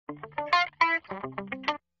In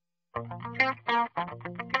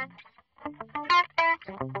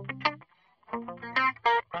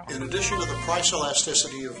addition to the price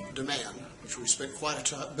elasticity of demand, which we spent quite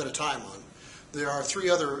a bit of time on, there are three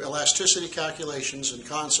other elasticity calculations and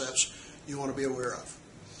concepts you want to be aware of.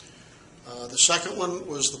 The second one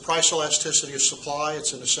was the price elasticity of supply.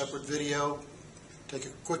 It's in a separate video. Take a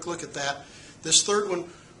quick look at that. This third one,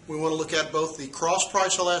 we want to look at both the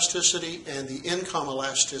cross-price elasticity and the income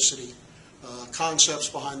elasticity concepts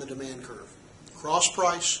behind the demand curve.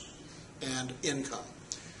 Cross-price and income.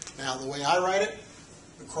 Now, the way I write it,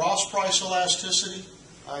 the cross-price elasticity,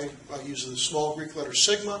 I use the small Greek letter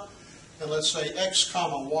sigma, and let's say x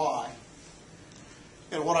comma y.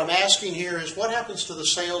 And what I'm asking here is what happens to the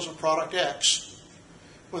sales of product X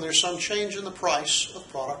when there's some change in the price of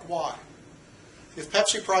product Y? If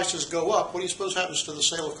Pepsi prices go up, what do you suppose happens to the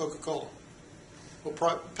sale of Coca-Cola? Well,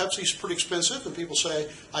 Pepsi's pretty expensive, and people say,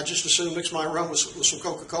 I just as soon mix my rum with some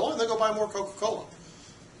Coca-Cola, and they go buy more Coca-Cola.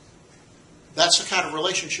 That's the kind of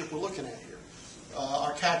relationship we're looking at here.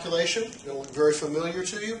 Our calculation, it'll look very familiar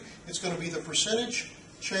to you. It's going to be the percentage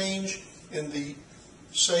change in the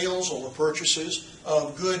sales or purchases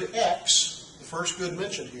of good X, the first good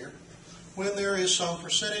mentioned here, when there is some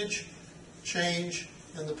percentage change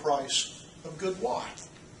in the price of good Y.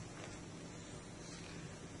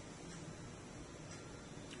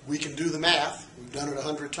 We can do the math. We've done it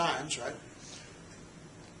 100 times, right?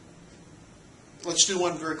 Let's do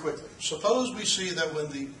one very quickly. Suppose we see that when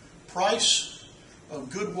the price of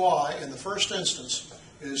good Y in the first instance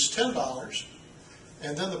is $10,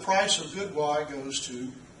 and then the price of good Y goes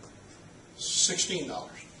to $16.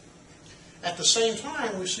 At the same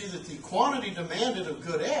time, we see that the quantity demanded of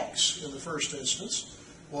good X in the first instance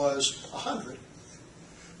was 100.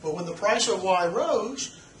 But when the price of Y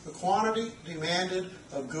rose, the quantity demanded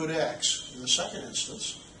of good X in the second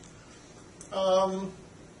instance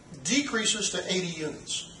decreases to 80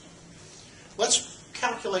 units. Let's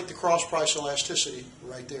calculate the cross-price elasticity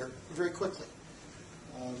right there very quickly.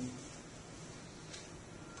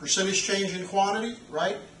 Percentage change in quantity,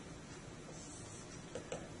 right?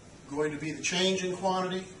 Going to be the change in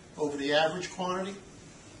quantity over the average quantity.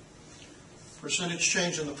 Percentage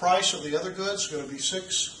change in the price of the other goods is going to be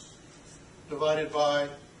 6 divided by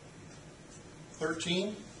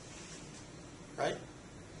 13, right?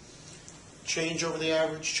 Change over the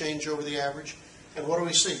average, change over the average. And what do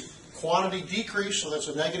we see? Quantity decrease, so that's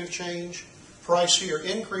a negative change. Price here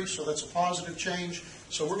increase, so that's a positive change.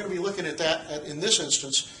 So we're going to be looking at that, in this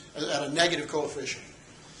instance, at a negative coefficient.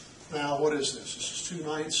 Now, what is this? This is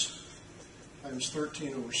 2/9 times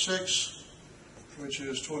 13 over 6, which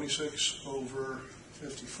is 26 over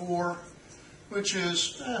 54, which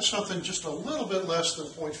is something just a little bit less than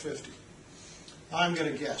 0.50. I'm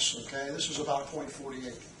going to guess, okay? This is about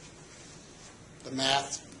 0.48. The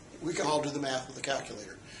math, we can all do the math with the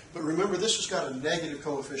calculator. But remember, this has got a negative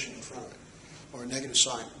coefficient in front of it, or a negative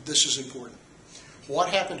sign. This is important. What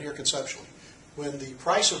happened here conceptually? When the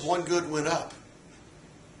price of one good went up,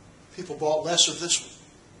 people bought less of this one.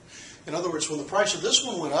 In other words, when the price of this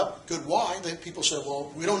one went up, good Y, people said,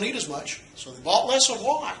 well, we don't need as much. So they bought less of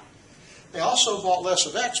Y. They also bought less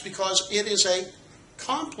of X because it is a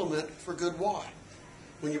complement for good Y.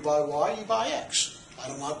 When you buy Y, you buy X.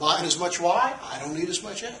 I'm not buying as much Y, I don't need as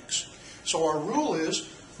much X. So our rule is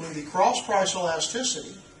when the cross-price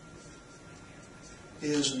elasticity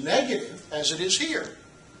is negative, as it is here,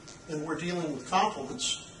 and we're dealing with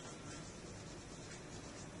complements,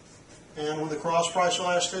 and when the cross-price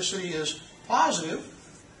elasticity is positive,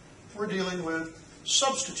 we're dealing with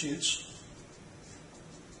substitutes,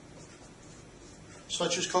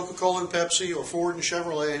 such as Coca-Cola and Pepsi, or Ford and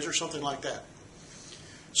Chevrolets, or something like that.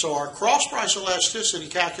 So our cross-price elasticity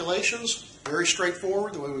calculations, very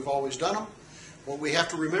straightforward, the way we've always done them. What we have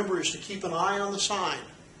to remember is to keep an eye on the sign.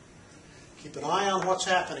 Keep an eye on what's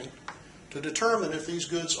happening to determine if these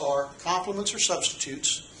goods are complements or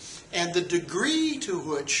substitutes, and the degree to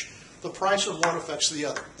which the price of one affects the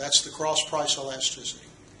other. That's the cross-price elasticity.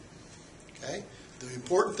 Okay? The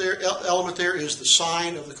important element there is the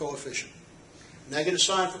sign of the coefficient. Negative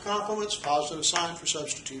sign for complements, positive sign for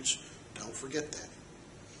substitutes. Don't forget that.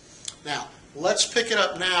 Now, let's pick it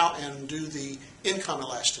up now and do the income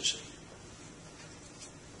elasticity.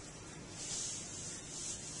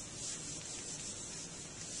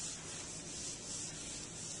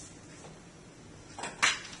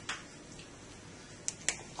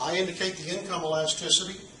 I indicate the income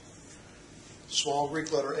elasticity, small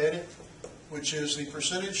Greek letter edit, which is the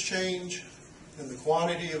percentage change in the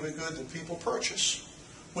quantity of a good that people purchase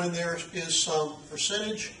when there is some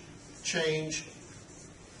percentage change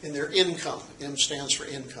in their income. M stands for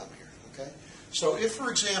income here, Okay? So if, for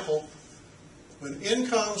example, when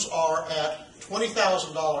incomes are at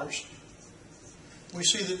 $20,000, we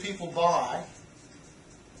see that people buy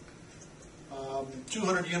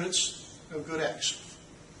 200 units of good X.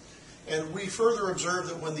 And we further observe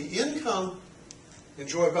that when the income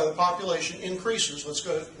enjoyed by the population increases,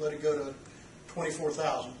 let it go to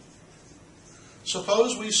 24,000.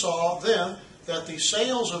 Suppose we saw then that the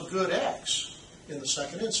sales of good X in the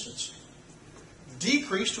second instance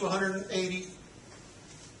decreased to 180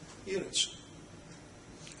 units.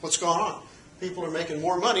 What's going on? People are making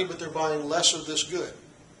more money, but they're buying less of this good.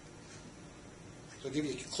 So I'll give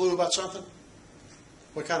you a clue about something.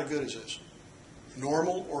 What kind of good is this?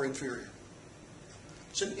 Normal or inferior?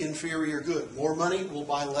 It's an inferior good. More money, we'll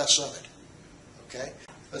buy less of it. Okay?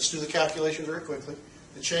 Let's do the calculation very quickly.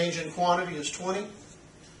 The change in quantity is 20.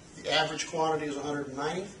 The average quantity is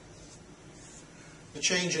 190. The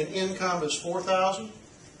change in income is 4,000.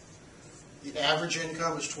 The average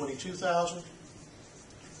income is 22,000.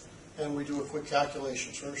 And we do a quick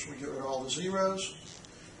calculation. First we get rid of all the zeros.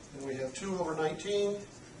 And we have 2 over 19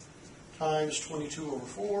 times 22 over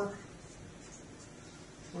 4,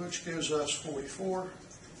 which gives us 44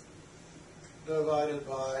 divided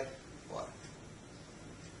by what?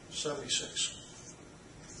 76.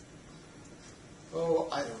 Oh,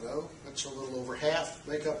 I don't know. That's a little over half.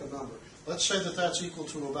 Make up a number. Let's say that that's equal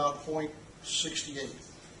to about 0.68.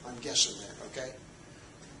 I'm guessing there, okay?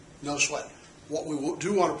 No sweat. What we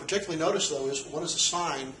do want to particularly notice, though, is what is the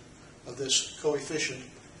sign of this coefficient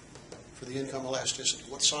for the income elasticity?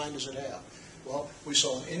 What sign does it have? Well, we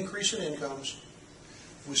saw an increase in incomes.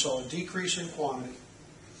 We saw a decrease in quantity.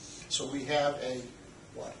 So we have a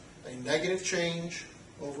what? A negative change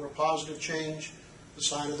over a positive change. The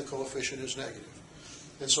sign of the coefficient is negative.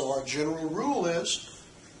 And so our general rule is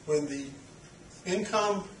when the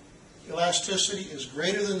income elasticity is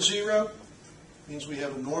greater than 0, means we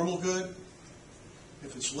have a normal good.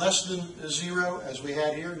 If it's less than 0, as we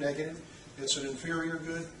had here, negative, it's an inferior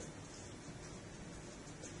good.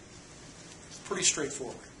 Pretty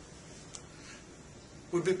straightforward.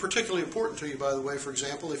 Would be particularly important to you, by the way, for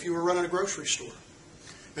example, if you were running a grocery store.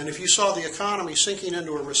 And if you saw the economy sinking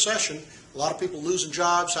into a recession, a lot of people losing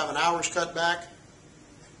jobs, having hours cut back.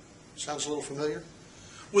 Sounds a little familiar?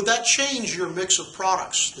 Would that change your mix of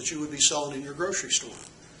products that you would be selling in your grocery store?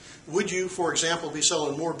 Would you, for example, be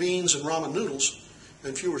selling more beans and ramen noodles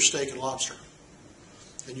and fewer steak and lobster?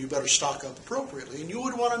 And you better stock up appropriately. And you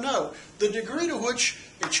would want to know the degree to which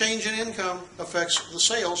a change in income affects the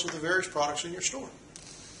sales of the various products in your store.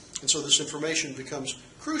 And so this information becomes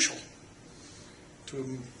crucial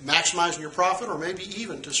to maximizing your profit or maybe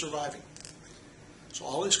even to surviving. So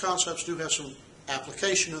all these concepts do have some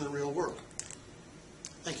application in the real world.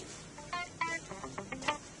 Thank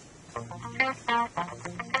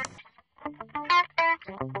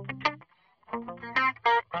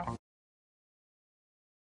you.